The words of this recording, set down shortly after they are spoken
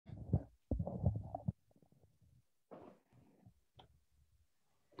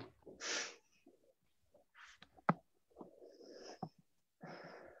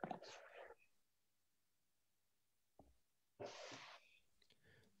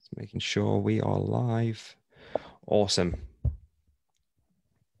Making sure we are live. Awesome.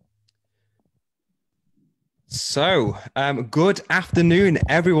 So, good afternoon,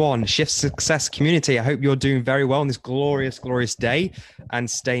 everyone. Shift Success community. I hope you're doing very well on this glorious, glorious day and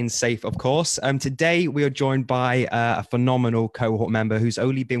staying safe, of course. Today, we are joined by a phenomenal cohort member who's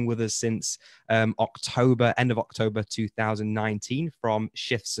only been with us since end of October 2019 from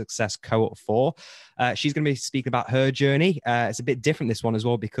Shift Success Cohort 4. She's going to be speaking about her journey. It's a bit different, this one as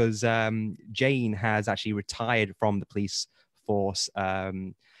well, because Jane has actually retired from the police force.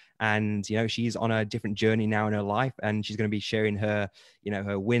 And, you know, she's on a different journey now in her life, and she's going to be sharing her, you know,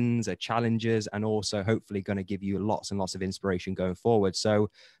 her wins, her challenges, and also hopefully going to give you lots and lots of inspiration going forward.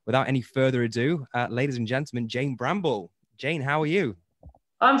 So without any further ado, ladies and gentlemen, Jane Bramble. Jane, how are you?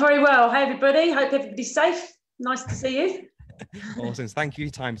 I'm very well. Hey, everybody. Hope everybody's safe. Nice to see you. Awesome. Thank you for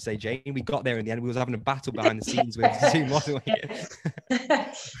your time today, Jane. We got there in the end. We was having a battle behind the scenes with Zoom, wasn't we?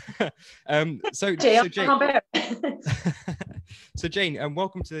 So Jane, so Jane,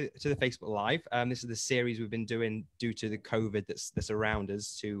 welcome to the Facebook Live. This is the series we've been doing due to the COVID that's around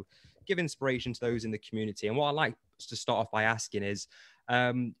us to give inspiration to those in the community. And what I'd like to start off by asking is,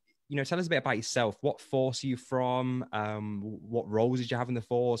 you know, tell us a bit about yourself. What force are you from? What roles did you have in the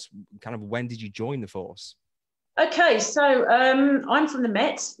force? Kind of when did you join the force? Okay, so I'm from the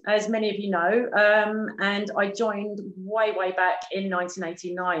Met, as many of you know, and I joined way back in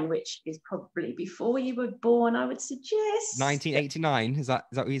 1989, which is probably before you were born, I would suggest. 1989, is that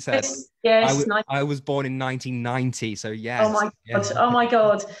what you said? Yes. I was born in 1990, so yes. Oh my God! Yes. Oh my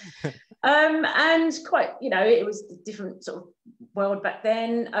God! And quite, you know, it was a different sort of world back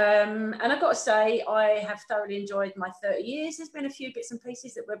then. And I've got to say, I have thoroughly enjoyed my 30 years. There's been a few bits and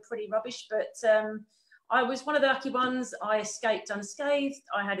pieces that were pretty rubbish, but I was one of the lucky ones. I escaped unscathed.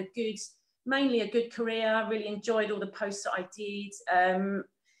 I had mainly a good career. Really enjoyed all the posts that I did.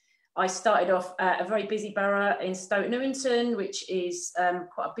 I started off at a very busy borough in Stoke Newington, which is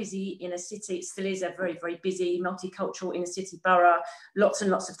quite a busy inner city. It still is a very, very busy, multicultural inner city borough. Lots and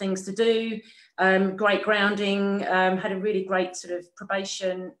lots of things to do. Great grounding. Had a really great sort of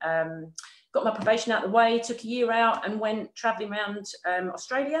probation. Got my probation out of the way. Took a year out and went travelling around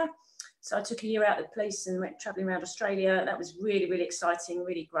Australia. So I took a year out of the police and went travelling around Australia. That was really, really exciting,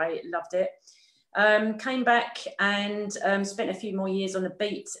 really great. Loved it. Came back and spent a few more years on the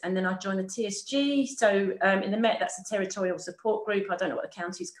beat, and then I joined the TSG. So in the Met, that's the Territorial Support Group. I don't know what the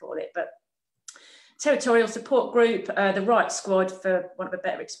counties call it, but Territorial Support Group, the Right Squad, for want of a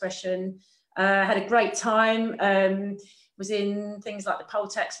better expression. Had a great time. Was in things like the poll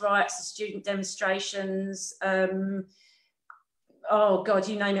tax riots, the student demonstrations. Oh God,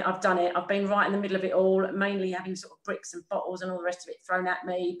 you name it, I've done it. I've been right in the middle of it all, mainly having sort of bricks and bottles and all the rest of it thrown at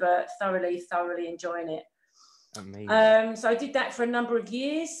me, but thoroughly enjoying it. Amazing. So I did that for a number of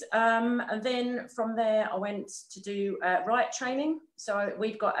years. And then from there, I went to do riot training. So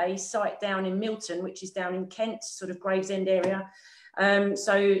we've got a site down in Milton, which is down in Kent, sort of Gravesend area.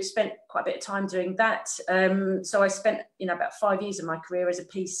 So spent quite a bit of time doing that. So I spent, you know, about 5 years of my career as a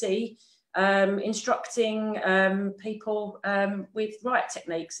PC, instructing people with riot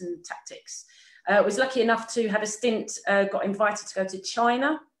techniques and tactics. Was lucky enough to have a stint, got invited to go to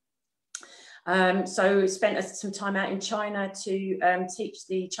China. So spent some time out in China to teach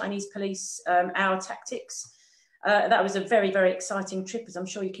the Chinese police our tactics. That was a very, very exciting trip, as I'm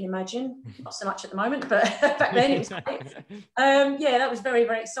sure you can imagine. Not so much at the moment, but back then it was great. Yeah, that was very,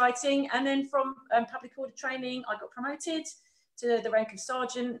 very exciting. And then from public order training, I got promoted to the rank of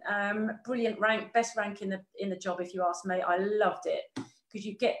sergeant. Brilliant rank, best rank in the job, if you ask me. I loved it because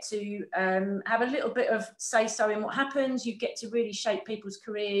you get to have a little bit of say-so in what happens. You get to really shape people's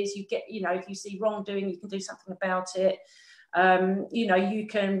careers. You get, you know, if you see wrongdoing, you can do something about it. You know, you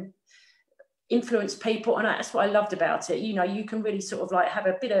can influence people, and that's what I loved about it. You know, you can really sort of like have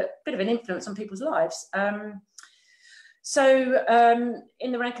a bit of an influence on people's lives. So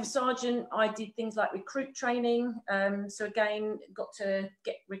in the rank of sergeant, I did things like recruit training. So again, got to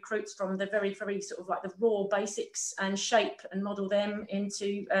get recruits from the very, very sort of like the raw basics and shape and model them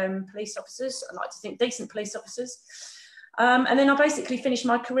into police officers. I like to think decent police officers. And then I basically finished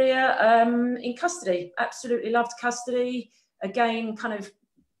my career in custody. Absolutely loved custody. Again, kind of,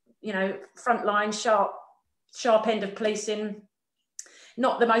 you know, frontline, sharp end of policing.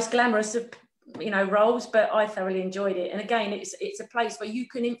 Not the most glamorous of, you know, roles, but I thoroughly enjoyed it. And again, it's a place where you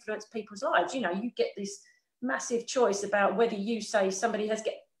can influence people's lives. You know, you get this massive choice about whether you say somebody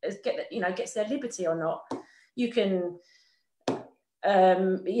gets their liberty or not. You can,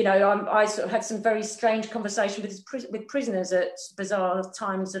 you know, I sort of had some very strange conversation with prisoners at bizarre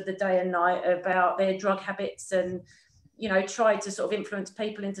times of the day and night about their drug habits and, tried to sort of influence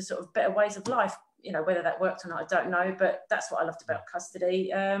people into sort of better ways of life. Whether that worked or not, I don't know, but that's what I loved about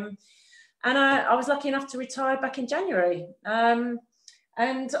custody. And I was lucky enough to retire back in January. And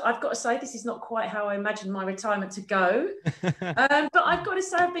I've got to say, this is not quite how I imagined my retirement to go. But I've got to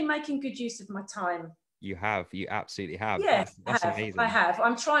say, I've been making good use of my time. You absolutely have. Yeah, that's amazing. I have.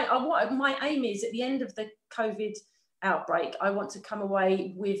 I'm trying. My aim is at the end of the COVID outbreak, I want to come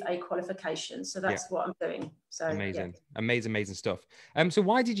away with a qualification. So that's what I'm doing. So amazing, amazing stuff. So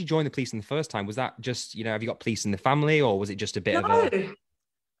why did you join the police in the first time? Was that just, have you got police in the family, or was it just a bit of a...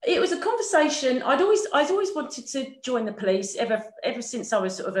 It was a conversation. I'd always wanted to join the police ever since I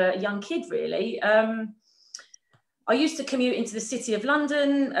was sort of a young kid, really. I used to commute into the city of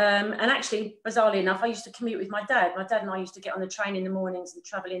London, and actually, bizarrely enough, I used to commute with my dad. My dad and I used to get on the train in the mornings and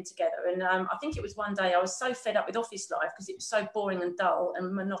travel in together. And I think it was one day I was so fed up with office life because it was so boring and dull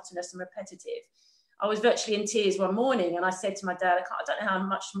and monotonous and repetitive. I was virtually in tears one morning, and I said to my dad, I don't know how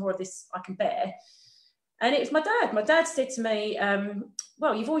much more of this I can bear. And it was my dad. My dad said to me,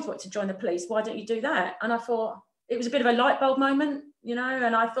 well, you've always wanted to join the police. Why don't you do that? And I thought, it was a bit of a light bulb moment, and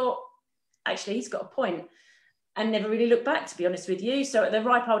I thought, actually, he's got a point. And never really looked back, to be honest with you. So at the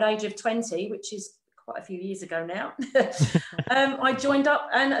ripe old age of 20, which is quite a few years ago now, I joined up.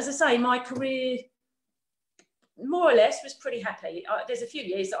 And as I say, my career, more or less, was pretty happy. There's a few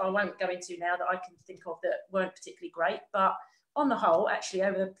years that I won't go into now that I can think of that weren't particularly great. But on the whole, actually,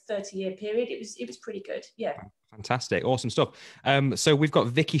 over the 30-year period, it was pretty good. Yeah. Fantastic. Awesome stuff. So we've got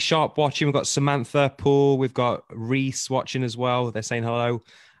Vicky Sharp watching. We've got Samantha Poole. We've got Reese watching as well. They're saying hello.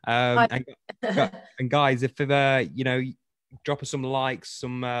 And guys, if drop us some likes,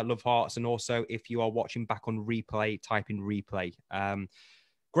 some love hearts, and also if you are watching back on replay, type in replay.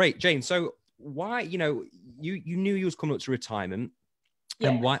 Great, Jane. So why, you knew you was coming up to retirement,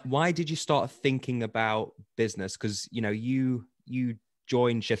 and why did you start thinking about business? Because you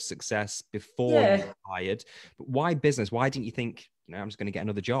joined Shift Success before you retired, but why business? Why didn't you think, I'm just going to get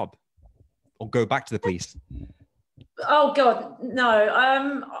another job or go back to the police? Oh God, no.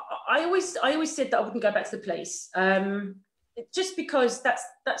 I always said that I wouldn't go back to the police, just because that's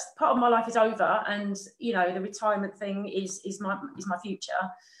part of my life is over, and the retirement thing is my future.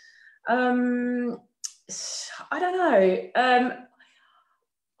 I don't know.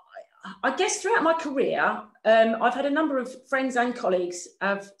 I guess throughout my career, I've had a number of friends and colleagues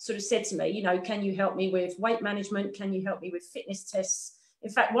have sort of said to me, can you help me with weight management? Can you help me with fitness tests? In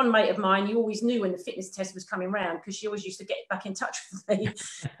fact, one mate of mine, you always knew when the fitness test was coming round because she always used to get back in touch with me.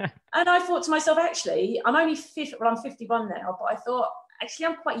 And I thought to myself, actually, I'm 51 now, but I thought, actually,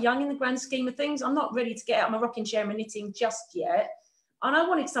 I'm quite young in the grand scheme of things. I'm not ready to get out of my rocking chair and knitting just yet. And I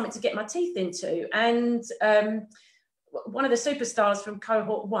wanted something to get my teeth into. And one of the superstars from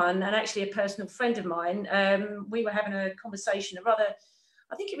cohort 1, and actually a personal friend of mine, we were having a conversation,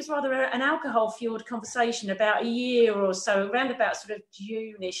 I think it was rather an alcohol-fueled conversation about a year or so, around about sort of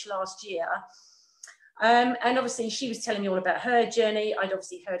June-ish last year. And obviously she was telling me all about her journey. I'd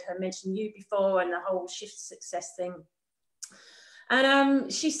obviously heard her mention you before and the whole Shift Success thing.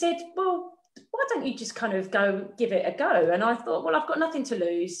 And she said, well, why don't you just kind of go give it a go? And I thought, well, I've got nothing to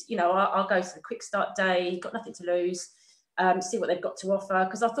lose. I'll go to the quick start day, got nothing to lose, see what they've got to offer.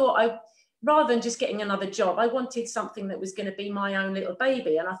 Because I thought rather than just getting another job, I wanted something that was going to be my own little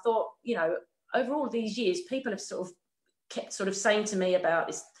baby. And I thought, over all these years, people have sort of kept sort of saying to me about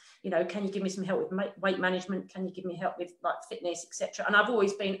this, can you give me some help with weight management? Can you give me help with like fitness, etc.? And I've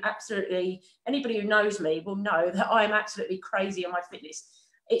always been absolutely, anybody who knows me will know that I am absolutely crazy on my fitness.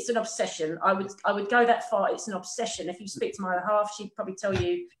 It's an obsession. I would go that far. It's an obsession. If you speak to my other half, she'd probably tell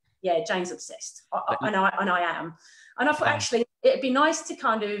you, yeah, Jane's obsessed. And I am. And I thought, actually, it'd be nice to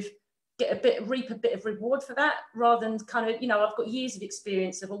kind of reap a bit of reward for that, rather than kind of, I've got years of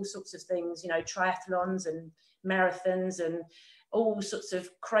experience of all sorts of things, triathlons and marathons and all sorts of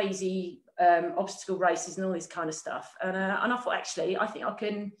crazy obstacle races and all this kind of stuff. And I thought, actually, I think I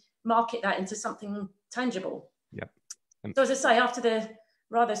can market that into something tangible. Yep. So as I say, after the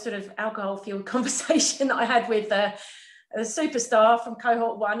rather sort of alcohol-fueled conversation that I had with a superstar from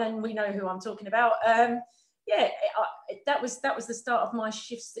cohort 1, and we know who I'm talking about, that was the start of my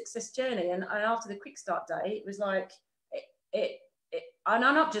Shift Success journey. And after the quick start day, it was like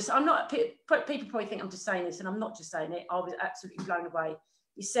and people probably think I'm just saying this, and I'm not just saying it. I was absolutely blown away.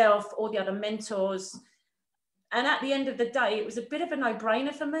 Yourself, all the other mentors, and at the end of the day, it was a bit of a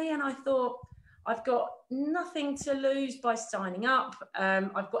no-brainer for me. And I thought, I've got nothing to lose by signing up.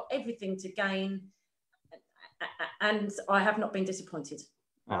 I've got everything to gain, and I have not been disappointed.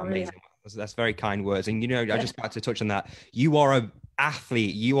 Oh, amazing. That's very kind words. And, I just about to touch on that. You are an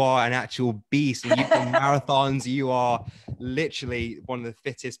athlete. You are an actual beast. And you've done marathons. You are literally one of the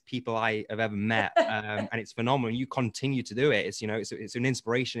fittest people I have ever met. And it's phenomenal. You continue to do it. It's, you know, it's an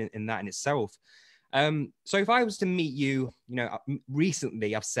inspiration in that in itself. So if I was to meet you, you know,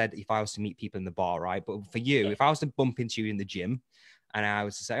 recently I've said if I was to meet people in the bar, right? But for you, if I was to bump into you in the gym and I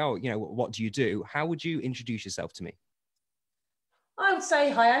was to say, oh, you know, what do you do? How would you introduce yourself to me? I would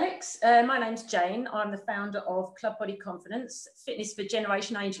say, hi, Alex. My name's Jane. I'm the founder of Club Body Confidence, fitness for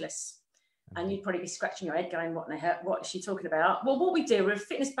Generation Ageless. And you'd probably be scratching your head going, what the hell, what is she talking about? Well, what we do, we're a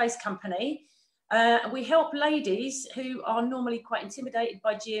fitness-based company. We help ladies who are normally quite intimidated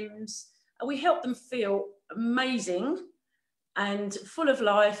by gyms. We help them feel amazing and full of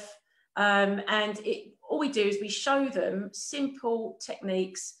life. All we do is we show them simple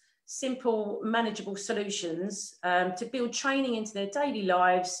techniques, simple manageable solutions to build training into their daily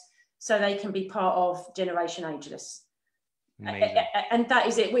lives so they can be part of Generation Ageless. Amazing. And that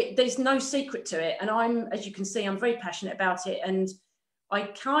is it. There's no secret to it. And as you can see, I'm very passionate about it. And I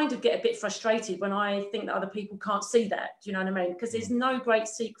kind of get a bit frustrated when I think that other people can't see that. Do you know what I mean? Because there's no great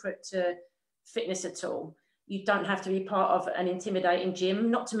secret to fitness at all. You don't have to be part of an intimidating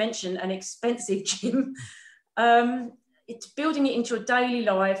gym, not to mention an expensive gym. It's building it into your daily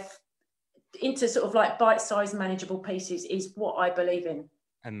life, into sort of like bite-sized manageable pieces is what I believe in.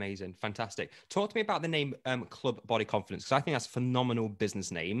 Amazing. Fantastic. Talk to me about the name Club Body Confidence, because I think that's a phenomenal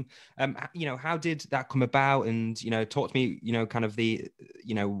business name. You know, how did that come about? And, you know, talk to me, you know, kind of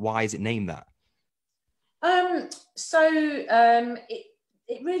why is it named that?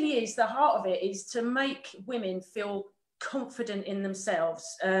 It really is, the heart of it is to make women feel confident in themselves.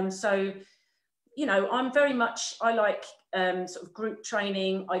 So, you know, I like sort of group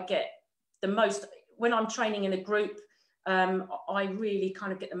training. I get the most, when I'm training in a group, I really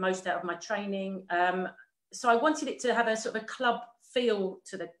kind of get the most out of my training. So I wanted it to have a sort of a club feel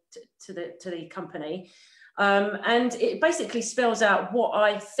to the company. And it basically spells out what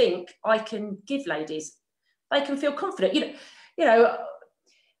I think I can give ladies. They can feel confident. You know,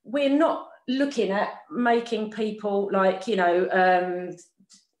 we're not looking at making people like, a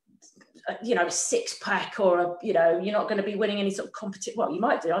six-pack or you're not going to be winning any sort of competition. Well, you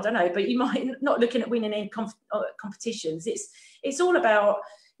might do, I don't know, but you might not looking at winning any competitions. It's all about,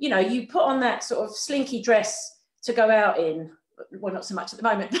 you put on that sort of slinky dress to go out in. Well, not so much at the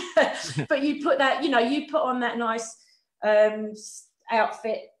moment, but you put that, you put on that nice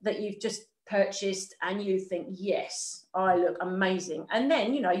outfit that you've just purchased and you think, yes, I look amazing. And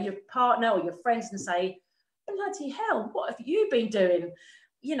then, your partner or your friends can say, bloody hell, what have you been doing?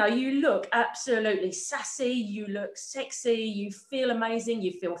 You look absolutely sassy, you look sexy, you feel amazing,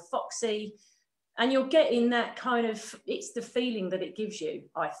 you feel foxy, and you're getting that kind of, it's the feeling that it gives you,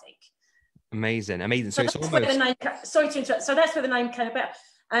 I think. Amazing. So it's almost... sorry to interrupt. So that's where the name came about.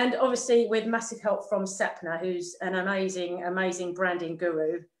 And obviously with massive help from Sapna, who's an amazing, amazing branding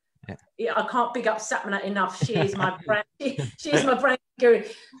guru. Yeah. I can't big up Sapna enough. She is my brand. She is my brand guru.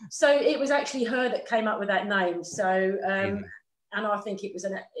 So it was actually her that came up with that name. So, and I think it's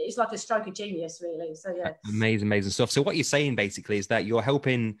like a stroke of genius, really. So yeah. Amazing stuff. So what you're saying basically is that you're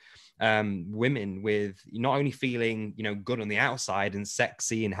helping women with not only feeling, good on the outside and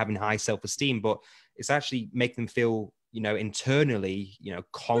sexy and having high self-esteem, but it's actually making them feel, internally,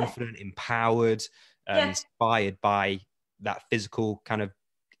 confident, empowered, inspired by that physical kind of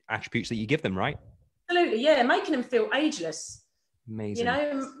attributes that you give them, right? Absolutely, yeah. Making them feel ageless. Amazing.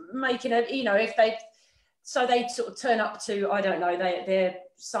 Making it, if they sort of turn up to, I don't know, their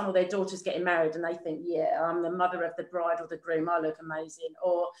son or their daughter's getting married and they think, yeah, I'm the mother of the bride or the groom, I look amazing.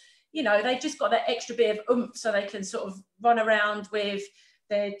 Or, they've just got that extra bit of oomph so they can sort of run around with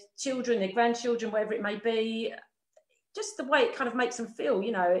their children, their grandchildren, whatever it may be. Just the way it kind of makes them feel,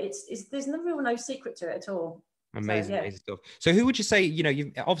 there's no secret to it at all. Amazing, amazing stuff. So who would you say,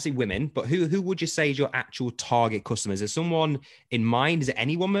 you obviously women, but who would you say is your actual target customers? Is someone in mind? Is it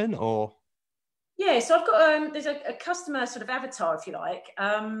any woman or? Yeah, so I've got, there's a customer sort of avatar, if you like.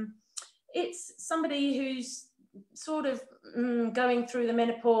 It's somebody who's sort of going through the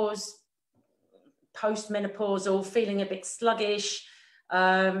menopause, post-menopausal, feeling a bit sluggish,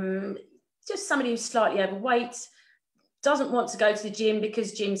 just somebody who's slightly overweight, doesn't want to go to the gym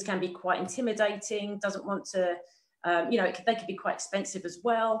because gyms can be quite intimidating, doesn't want to, they could be quite expensive as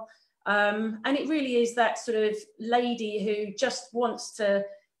well. And it really is that sort of lady who just wants to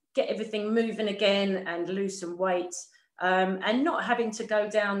get everything moving again and lose some weight, and not having to go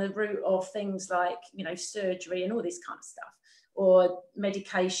down the route of things like, surgery and all this kind of stuff, or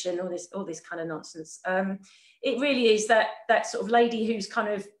medication, all this kind of nonsense. It really is that sort of lady who's kind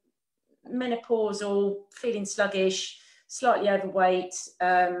of menopausal, feeling sluggish, slightly overweight,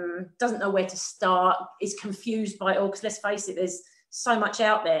 doesn't know where to start, is confused by it all, because let's face it, there's so much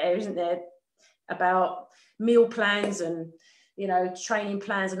out there, isn't there, about meal plans and, you know, training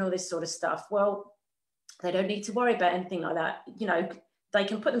plans and all this sort of stuff. Well, they don't need to worry about anything like that. You know, they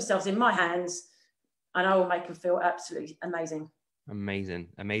can put themselves in my hands and I will make them feel absolutely amazing.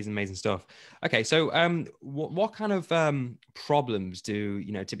 Amazing stuff. Okay, so what kind of problems do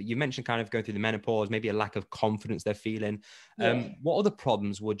you mentioned kind of going through the menopause, maybe a lack of confidence they're feeling. What other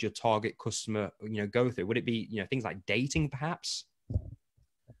problems would your target customer go through? Would it be things like dating perhaps?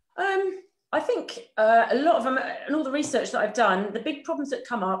 I think a lot of them, and all the research that I've done, the big problems that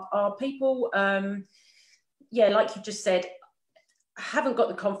come up are people, like you just said, haven't got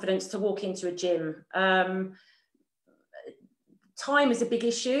the confidence to walk into a gym. Time is a big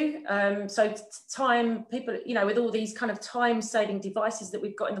issue. So time, people, with all these kind of time-saving devices that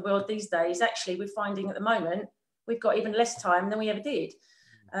we've got in the world these days, actually we're finding at the moment, we've got even less time than we ever did.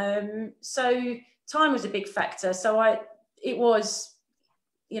 So time was a big factor. So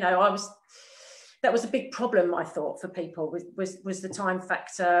that was a big problem, I thought, for people, was the time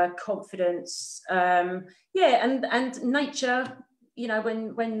factor, confidence, and nature,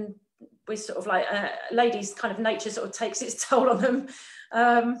 when we're sort of like ladies, kind of nature sort of takes its toll on them.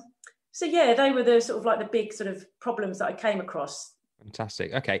 They were the sort of like the big sort of problems that I came across.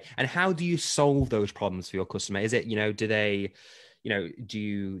 Fantastic. Okay. And how do you solve those problems for your customer? Is it, do they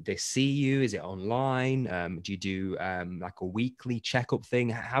see you? Is it online? Do you do like a weekly checkup thing?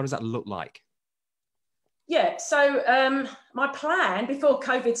 How does that look like? Yeah. So my plan before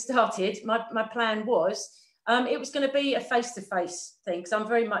COVID started, my plan was, it was going to be a face-to-face thing, because I'm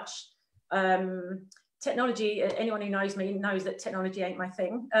very much technology. Anyone who knows me knows that technology ain't my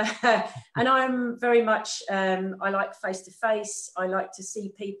thing. And I'm very much, I like face-to-face. I like to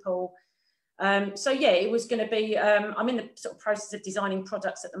see people. It was going to be, I'm in the sort of process of designing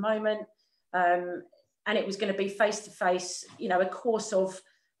products at the moment. And it was going to be face-to-face, a course of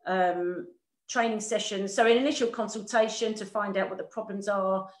training sessions. So an initial consultation to find out what the problems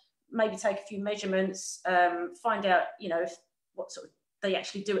are, maybe take a few measurements, find out, what sort of they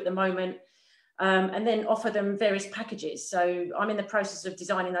actually do at the moment, and then offer them various packages. So I'm in the process of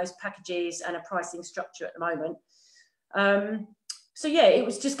designing those packages and a pricing structure at the moment. It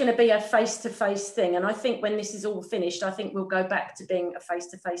was just going to be a face-to-face thing. And I think when this is all finished, I think we'll go back to being a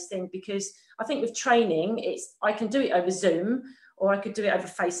face-to-face thing, because I think with training, I can do it over Zoom or I could do it over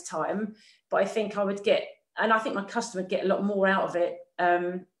FaceTime, but I think I would get, and I think my customer would get a lot more out of it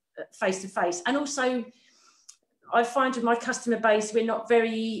face-to-face. And also I find with my customer base, we're not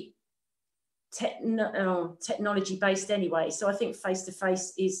very technology based anyway. So I think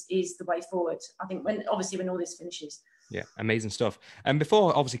face-to-face is the way forward. I think when all this finishes. Yeah, amazing stuff. And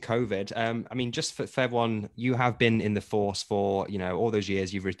before obviously COVID, just for everyone, you have been in the force for all those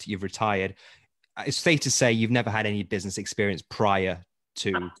years. You've retired. It's safe to say you've never had any business experience prior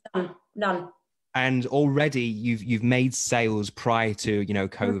to none. And already you've made sales prior to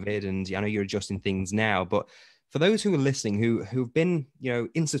COVID, and I know you're adjusting things now. But for those who are listening, who've been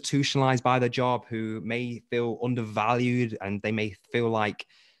institutionalized by their job, who may feel undervalued, and they may feel like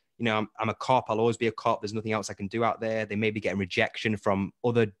I'm a cop, I'll always be a cop, there's nothing else I can do out there. They may be getting rejection from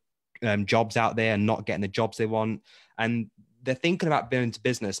other jobs out there and not getting the jobs they want, and they're thinking about going into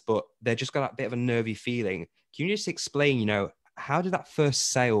business, but they're just got that bit of a nervy feeling. Can you just explain, how did that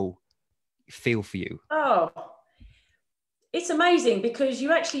first sale feel for you? Oh, it's amazing, because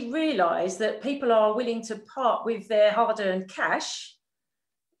you actually realize that people are willing to part with their hard-earned cash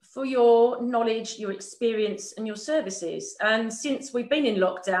for your knowledge, your experience, and your services. And since we've been in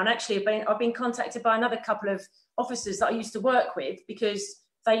lockdown, actually I've been contacted by another couple of officers that I used to work with, because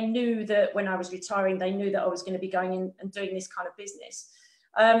they knew that when I was retiring, they knew that I was going to be going in and doing this kind of business.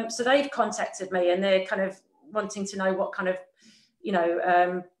 So they've contacted me, and they're kind of wanting to know what kind of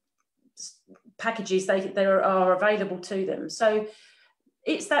packages there are available to them. So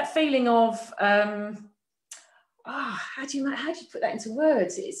it's that feeling of how do you put that into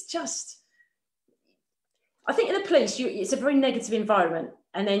words? It's just, I think in the police, it's a very negative environment,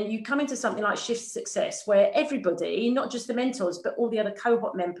 and then you come into something like Shift Success, where everybody, not just the mentors, but all the other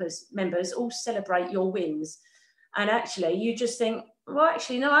cohort members all celebrate your wins, and actually you just think, well,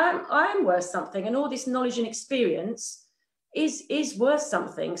 actually no, I am worth something, and all this knowledge and experience is worth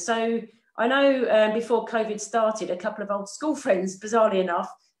something. So I know before COVID started, a couple of old school friends, bizarrely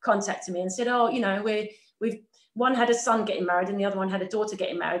enough, contacted me and said, oh, we've one had a son getting married and the other one had a daughter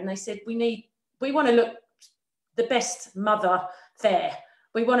getting married, and they said, we want to look the best mother there.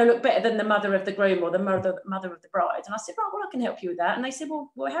 We want to look better than the mother of the groom or the mother of the bride. And I said, right, well, I can help you with that. And they said, well,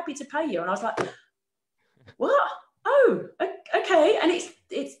 we're happy to pay you. And I was like, what? Oh, okay. And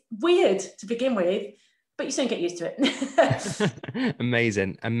it's weird to begin with, but you soon get used to it.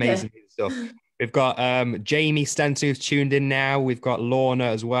 Amazing Yeah. stuff. We've got Jamie Stenton who's tuned in now. We've got Lorna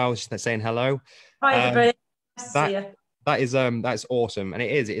as well. She's saying hello. Hi, Um, everybody. Nice to see that you. that's awesome, and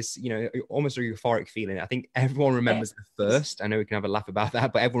it's almost a euphoric feeling. I think everyone remembers the first. I know we can have a laugh about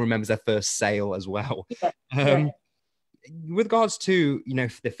that, but everyone remembers their first sale as well. Yeah. Yeah. With regards to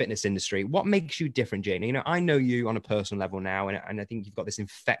the fitness industry, what makes you different, Jane? I know you on a personal level now, and I think you've got this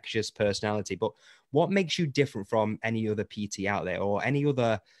infectious personality, but what makes you different from any other PT out there or any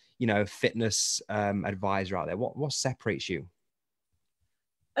other fitness advisor out there? What separates you?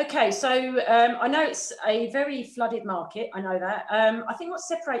 Okay, so I know it's a very flooded market. I know that. I think what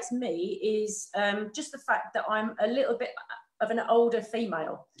separates me is just the fact that I'm a little bit of an older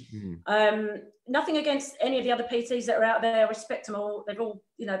female. Nothing against any of the other PTs that are out there. I respect them all. They've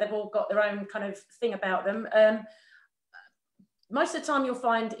all got their own kind of thing about them. Most of the time, you'll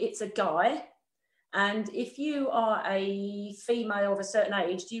find it's a guy. And if you are a female of a certain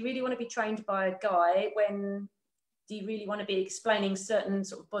age, do you really want to be trained by a guy when? Do you really want to be explaining certain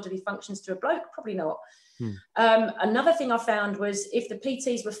sort of bodily functions to a bloke? Probably not. Another thing I found was if the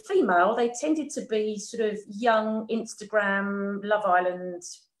PTs were female, they tended to be sort of young Instagram, Love Island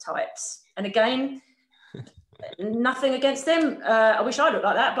types. And again, nothing against them. I wish I looked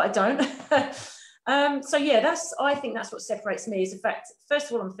like that, but I don't. So yeah, I think that's what separates me is the fact, first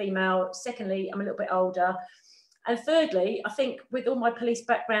of all, I'm female. Secondly, I'm a little bit older. And thirdly, I think with all my police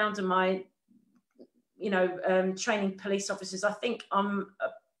background and my training police officers, I think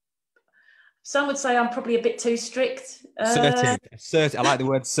some would say I'm probably a bit too strict. Assertive. I like the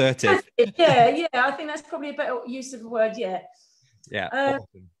word assertive. Yeah, I think that's probably a better use of the word. Yeah.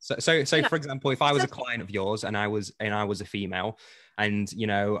 Awesome. So for example, if I was a client of yours and I was a female, and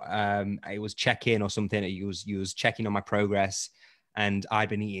I was check-in or something, you was checking on my progress, and I'd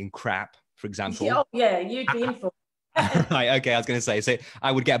been eating crap, for example. Oh yeah, you'd be in for. Right, okay, I was going to say, so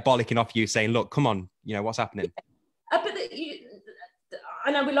I would get bollocking off you saying, look, come on, what's happening? But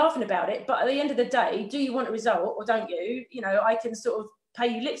I know we're laughing about it, but at the end of the day, do you want a result or don't you? I can sort of pay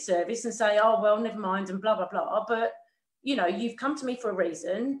you lip service and say, oh, well, never mind, and blah, blah, blah. But, you've come to me for a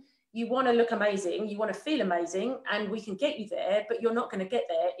reason. You want to look amazing. You want to feel amazing, and we can get you there, but you're not going to get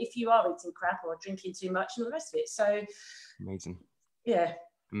there if you are eating crap or drinking too much and all the rest of it. So amazing. Yeah.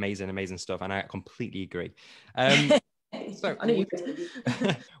 Amazing stuff. And I completely agree. So I knew you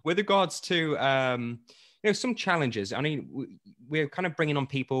would. With regards to some challenges, I mean, we're kind of bringing on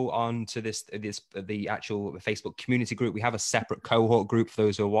people onto the actual Facebook community group. We have a separate cohort group for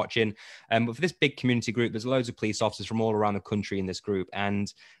those who are watching, but for this big community group, there's loads of police officers from all around the country in this group.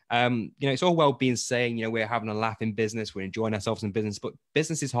 And it's all well being saying we're having a laugh in business, we're enjoying ourselves in business, but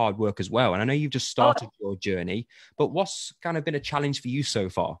business is hard work as well. And I know you've just started your journey, but what's kind of been a challenge for you so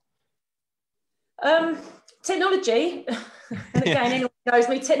far? Technology, and again, anyone who knows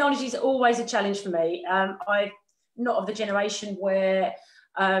me, technology is always a challenge for me. I'm not of the generation where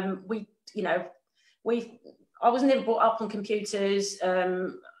I was never brought up on computers.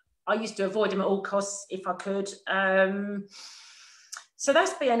 I used to avoid them at all costs if I could. So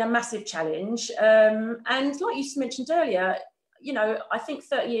that's been a massive challenge. And like you mentioned earlier, I think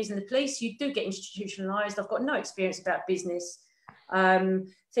 30 years in the police, you do get institutionalized. I've got no experience about business.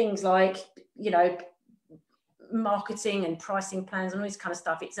 Things like, marketing and pricing plans and all this kind of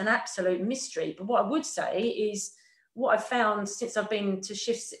stuff. It's an absolute mystery. But what I would say is what I've found since I've been to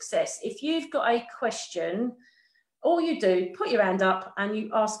Shift Success, if you've got a question, all you do, put your hand up and you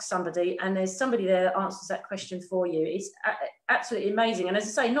ask somebody, and there's somebody there that answers that question for you. It's absolutely amazing. And as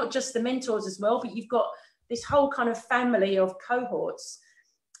I say, not just the mentors as well, but you've got this whole kind of family of cohorts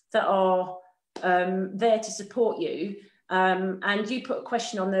that are there to support you. And you put a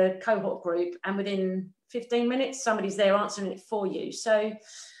question on the cohort group, and within 15 minutes, somebody's there answering it for you. So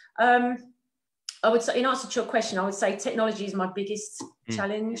I would say, in answer to your question, I would say technology is my biggest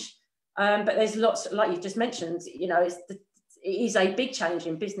challenge. But there's lots, like you've just mentioned, it is a big challenge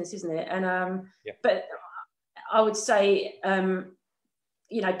in business, isn't it? And but I would say,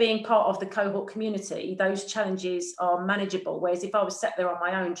 being part of the cohort community, those challenges are manageable. Whereas if I was sat there on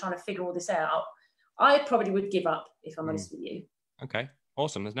my own trying to figure all this out, I probably would give up, if I'm honest with you. Okay.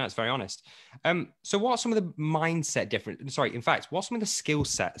 Awesome. No, it's very honest. So what are some of the mindset what's some of the skill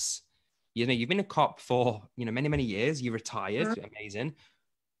sets? You've been a cop for, many, many years. You retired. Amazing.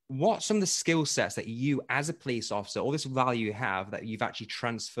 What's some of the skill sets that you, as a police officer, all this value you have that you've actually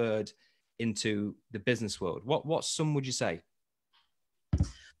transferred into the business world? What some would you say?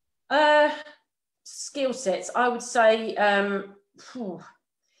 Skill sets, I would say,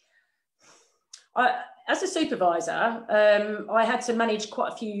 as a supervisor, I had to manage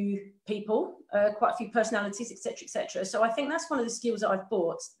quite a few people, quite a few personalities, etc., etc. So I think that's one of the skills that I've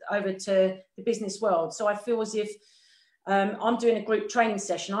brought over to the business world. So I feel as if I'm doing a group training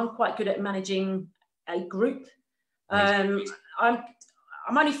session, I'm quite good at managing a group. I'm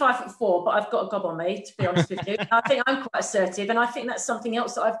only 5'4", but I've got a gob on me, to be honest with you. I think I'm quite assertive, and I think that's something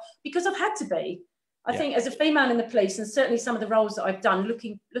else that because I've had to be. I think as a female in the police, and certainly some of the roles that I've done,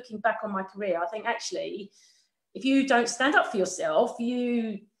 looking back on my career, I think actually, if you don't stand up for yourself,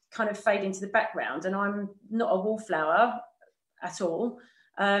 you kind of fade into the background. And I'm not a wallflower at all.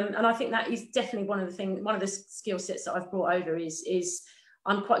 And I think that is definitely one of the skill sets that I've brought over is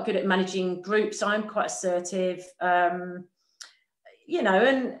I'm quite good at managing groups. I'm quite assertive. And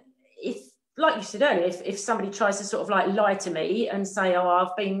if, like you said earlier, if somebody tries to sort of like lie to me and say, oh,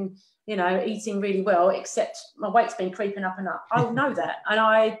 I've been, eating really well, except my weight's been creeping up and up, I'll know that. And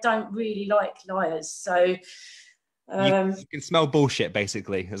I don't really like liars. So you can smell bullshit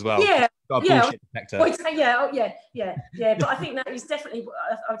basally as well. Yeah. Got a bullshit detector. But I think that is definitely,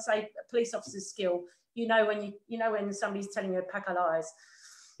 I would say, a police officer's skill. When somebody's telling you a pack of lies.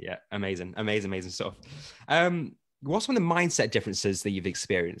 Yeah, amazing stuff. What's some of the mindset differences that you've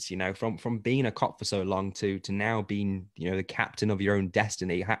experienced, from being a cop for so long to now being, the captain of your own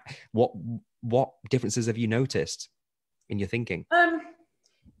destiny? What differences have you noticed in your thinking?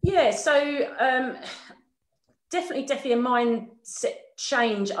 Definitely a mindset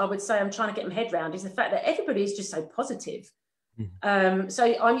change, I would say, I'm trying to get my head around, is the fact that everybody is just so positive.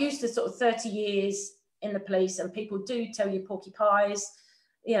 So I'm used to sort of 30 years in the police, and people do tell you porky pies.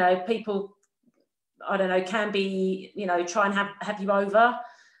 People, I don't know, can be, try and have you over.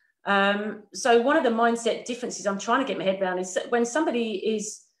 So one of the mindset differences I'm trying to get my head around is when somebody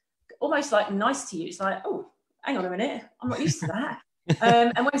is almost like nice to you, it's like, oh, hang on a minute, I'm not used to that.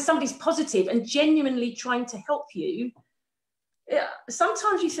 And when somebody's positive and genuinely trying to help you,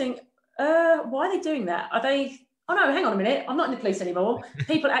 sometimes you think, why are they doing that? Are they, oh no, hang on a minute, I'm not in the police anymore.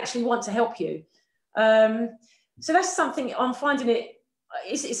 People actually want to help you. So that's something I'm finding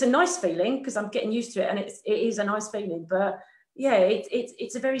it's a nice feeling because I'm getting used to it, and it is a nice feeling. But yeah,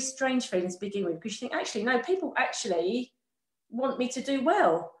 it's a very strange feeling to begin with, because you think, actually, no, people actually want me to do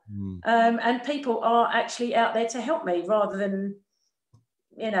well. And people are actually out there to help me, rather than,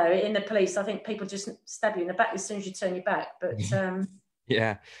 in the police, I think people just stab you in the back as soon as you turn your back. But do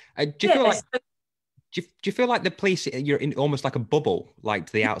you feel like the police, you're in almost like a bubble, like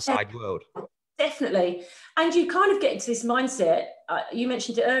to the outside world? Definitely. And you kind of get into this mindset, you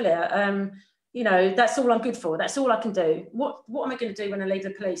mentioned it earlier, that's all I'm good for, that's all I can do. What am I going to do when I leave the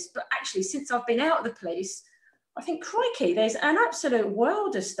police? But actually, since I've been out of the police, I think, crikey, there's an absolute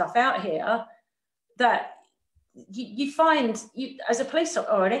world of stuff out here that you find, as a police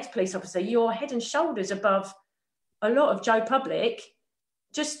or an ex-police officer, you're head and shoulders above a lot of Joe Public,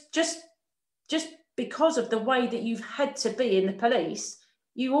 just because of the way that you've had to be in the police.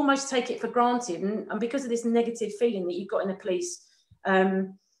 You almost take it for granted, and because of this negative feeling that you've got in the police,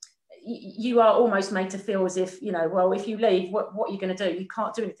 you are almost made to feel as if, well, if you leave, what are you going to do? You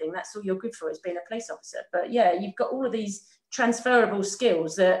can't do anything. That's all you're good for, is being a police officer. But yeah, you've got all of these transferable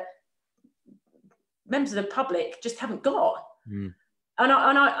skills that members of the public just haven't got. And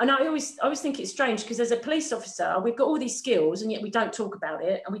I always think it's strange, because as a police officer, we've got all these skills, and yet we don't talk about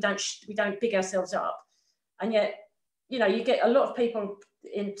it, and we don't big ourselves up. And yet, you get a lot of people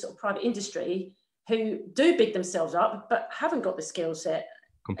in sort of private industry who do big themselves up, but haven't got the skill set.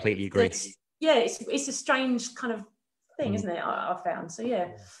 Completely agree. It's a strange kind of thing, isn't it? I've found. So yeah.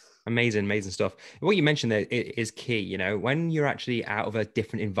 Amazing stuff. What you mentioned there is key. When you're actually out of a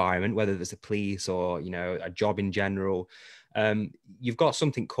different environment, whether it's the police or a job in general, you've got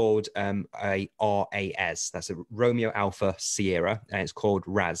something called a RAS. That's a Romeo Alpha Sierra, and it's called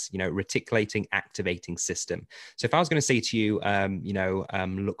RAS. Reticulating Activating System. So if I was going to say to you,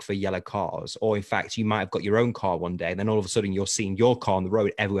 look for yellow cars, or in fact you might have got your own car one day, and then all of a sudden you're seeing your car on the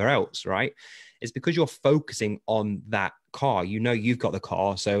road everywhere else, right? It's because you're focusing on that car. You've got the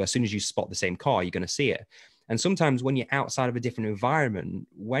car, so as soon as you spot the same car, you're going to see it. And sometimes when you're outside of a different environment,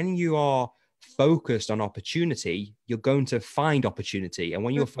 when you are focused on opportunity, you're going to find opportunity. And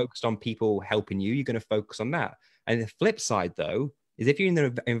when you're focused on people helping you, you're going to focus on that. And the flip side, though, is if you're in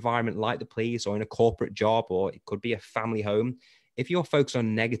an environment like the police, or in a corporate job, or it could be a family home, if you're focused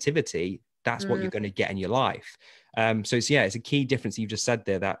on negativity, that's what you're going to get in your life. So it's a key difference you've just said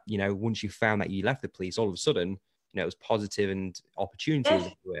there, that, once you found that you left the police, all of a sudden, it was positive and opportunities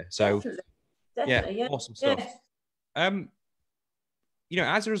everywhere. So definitely, awesome stuff.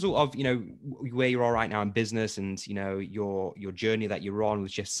 as a result of, where you are right now in business and, your journey that you're on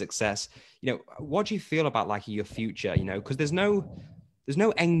with just success, what do you feel about like your future, because there's no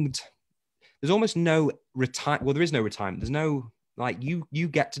end, there's almost no retire. Well, there is no retirement. There's no, like, you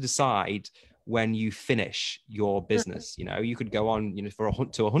get to decide when you finish your business. You could go on,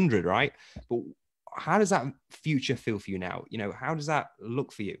 to 100, right? But how does that future feel for you now? How does that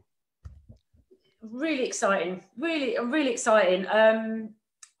look for you? Really exciting, really exciting.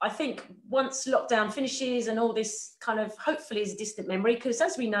 I think once lockdown finishes and all this kind of hopefully is a distant memory, because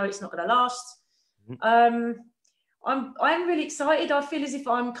as we know, it's not going to last. I'm really excited. I feel as if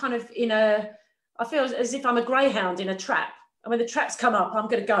I'm kind of I feel as if I'm a greyhound in a trap. And when the traps come up, I'm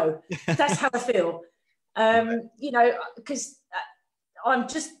going to go. That's how I feel. Because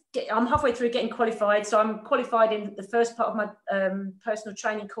I'm halfway through getting qualified. So I'm qualified in the first part of my personal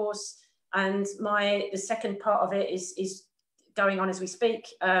training course. And the second part of it is going on as we speak.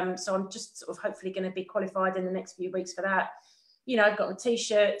 So I'm just sort of hopefully going to be qualified in the next few weeks for that. I've got my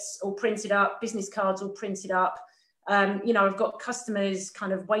T-shirts all printed up, business cards all printed up. I've got customers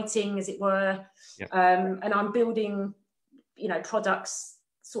kind of waiting, as it were. Yeah. And I'm building, products,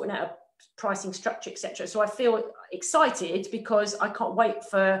 sorting out a pricing structure, etc. So I feel excited because I can't wait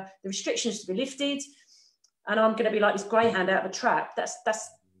for the restrictions to be lifted. And I'm going to be like this greyhound out of a trap. That's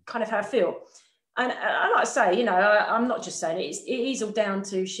kind of how I feel. And I like to say, I'm not just saying it is all down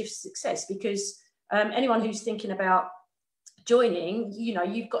to Shift's success, because anyone who's thinking about joining,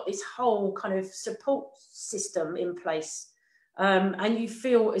 you've got this whole kind of support system in place, and you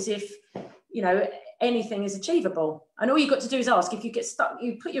feel as if anything is achievable, and all you've got to do is ask. If you get stuck,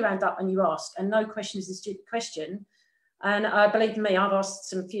 you put your hand up and you ask, and no question is a stupid question. And believe me, I've asked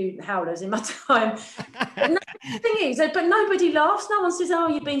some few howlers in my time. But the thing is, but nobody laughs. No one says, "Oh,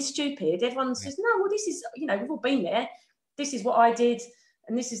 you've been stupid." Everyone says, "No, well, this is, we've all been there. This is what I did,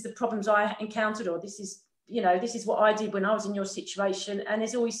 and this is the problems I encountered, or this is what I did when I was in your situation." And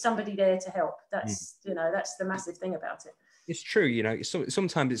there's always somebody there to help. That's that's the massive thing about it. It's true,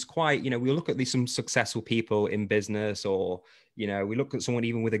 sometimes it's quite, we look at some successful people in business, or, we look at someone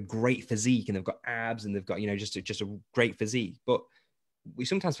even with a great physique and they've got abs and they've got, just a great physique. But we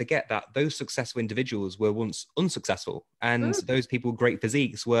sometimes forget that those successful individuals were once unsuccessful. And those people with great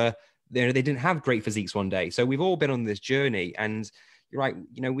physiques were, they didn't have great physiques one day. So we've all been on this journey, and you're right.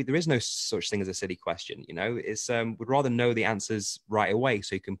 There is no such thing as a silly question, it's, we'd rather know the answers right away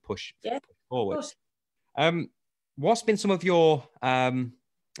so you can push forward. What's been some of your, and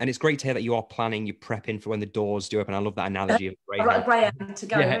it's great to hear that you are planning, you're prepping for when the doors do open. I love that analogy of greyhound to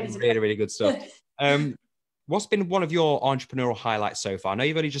go. Yeah, really good stuff. What's been one of your entrepreneurial highlights so far? I know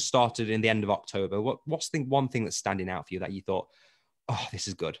you've only just started in the end of October. What's the one thing that's standing out for you that you thought, oh, this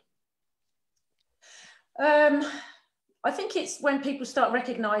is good? I think it's when people start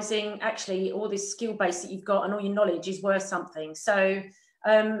recognizing actually all this skill base that you've got and all your knowledge is worth something. So,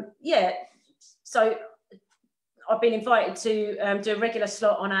 so I've been invited to do a regular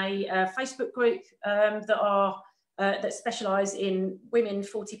slot on a Facebook group that specialise in women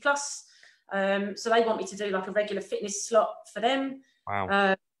 40 plus. So they want me to do like a regular fitness slot for them.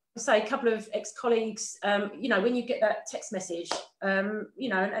 Wow. So a couple of ex-colleagues, when you get that text message, an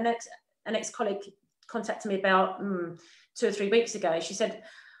ex-colleague contacted me about 2 or 3 weeks ago. She said,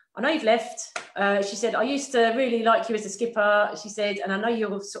 "I know you've left." She said, "I used to really like you as a skipper." She said, "And I know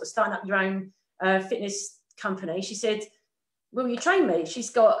you're sort of starting up your own fitness company." She said, "Will you train me?" She's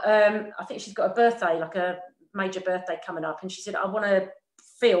got, I think she's got a birthday, like a major birthday coming up. And she said, "I want to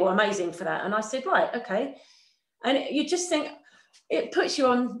feel amazing for that." And I said, "Right, okay." And you just think, it puts you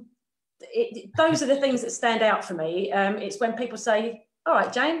on, those are the things that stand out for me. It's when people say, "All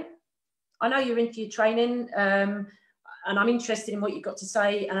right, Jane, I know you're into your training, and I'm interested in what you've got to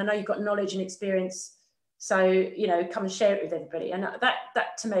say. And I know you've got knowledge and experience. So, come and share it with everybody." And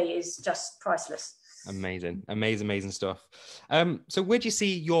that to me is just priceless. Amazing stuff. So where do you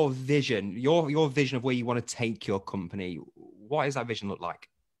see your vision, your vision of where you want to take your company? What does that vision look like?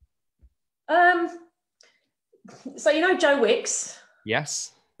 So Joe Wicks?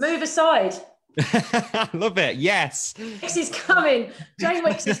 Yes. Move aside. I love it. Yes. Wicks is coming. Joe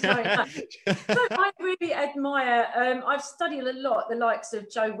Wicks is coming. So I really admire, I've studied a lot, the likes of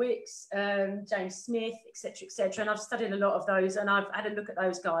Joe Wicks, James Smith, etc. And I've studied a lot of those, and I've had a look at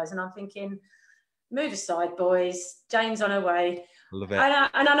those guys, and I'm thinking, move aside, boys. Jane's on her way. Love it.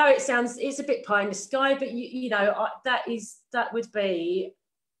 And I know it's a bit pie in the sky, but that would be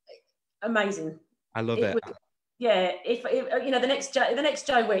amazing. I love it. If the next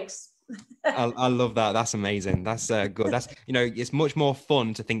Joe Wicks. I love that. That's amazing. That's good. That's it's much more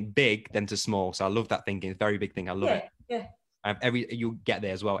fun to think big than to small. So I love that thinking. It's a very big thing. I love it. Yeah. You'll get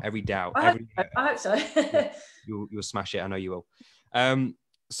there as well. Every doubt. I hope so. You'll smash it. I know you will.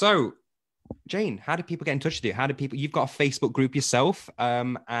 So Jane, how do people get in touch with you? You've got a Facebook group yourself.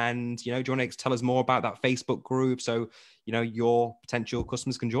 And, do you want to tell us more about that Facebook group so, your potential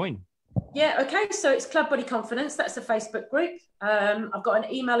customers can join? Yeah, okay. So it's Club Body Confidence. That's the Facebook group. I've got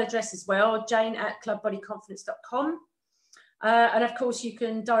an email address as well, jane@clubbodyconfidence.com. And of course, you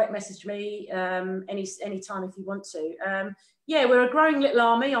can direct message me anytime if you want to. We're a growing little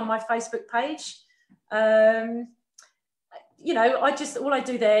army on my Facebook page. All I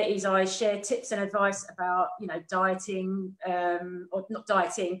do there is I share tips and advice about, dieting, or not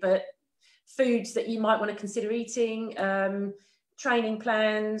dieting, but foods that you might want to consider eating, training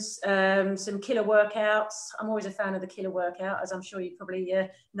plans, some killer workouts. I'm always a fan of the killer workout, as I'm sure you probably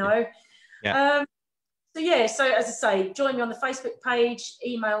know. Yeah. So as I say, join me on the Facebook page,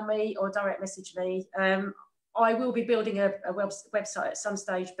 email me or direct message me. I will be building a website at some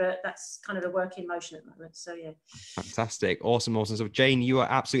stage, but that's kind of a work in motion at the moment. So, yeah. Fantastic. Awesome. So, Jane, you are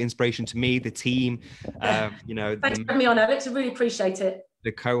absolute inspiration to me, the team. Thanks for having me on, Alex. I really appreciate it.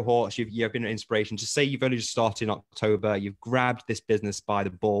 The cohorts, you've been an inspiration. To say you've only just started in October, you've grabbed this business by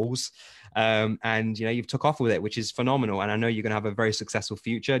the balls, and you've took off with it, which is phenomenal. And I know you're going to have a very successful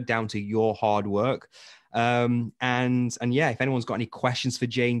future down to your hard work. And if anyone's got any questions for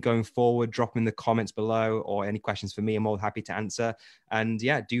Jane going forward, drop them in the comments below, or any questions for me, I'm more than happy to answer. And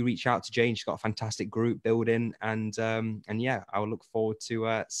do reach out to Jane. She's got a fantastic group building, and I will look forward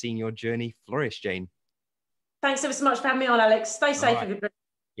to seeing your journey flourish, Jane. Thanks ever so much for having me on, Alex. Stay safe, everybody.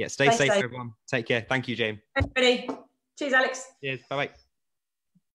 Yeah, stay safe, everyone. Take care. Thank you, Jane. Everybody. Cheers, Alex. Cheers. Bye-bye.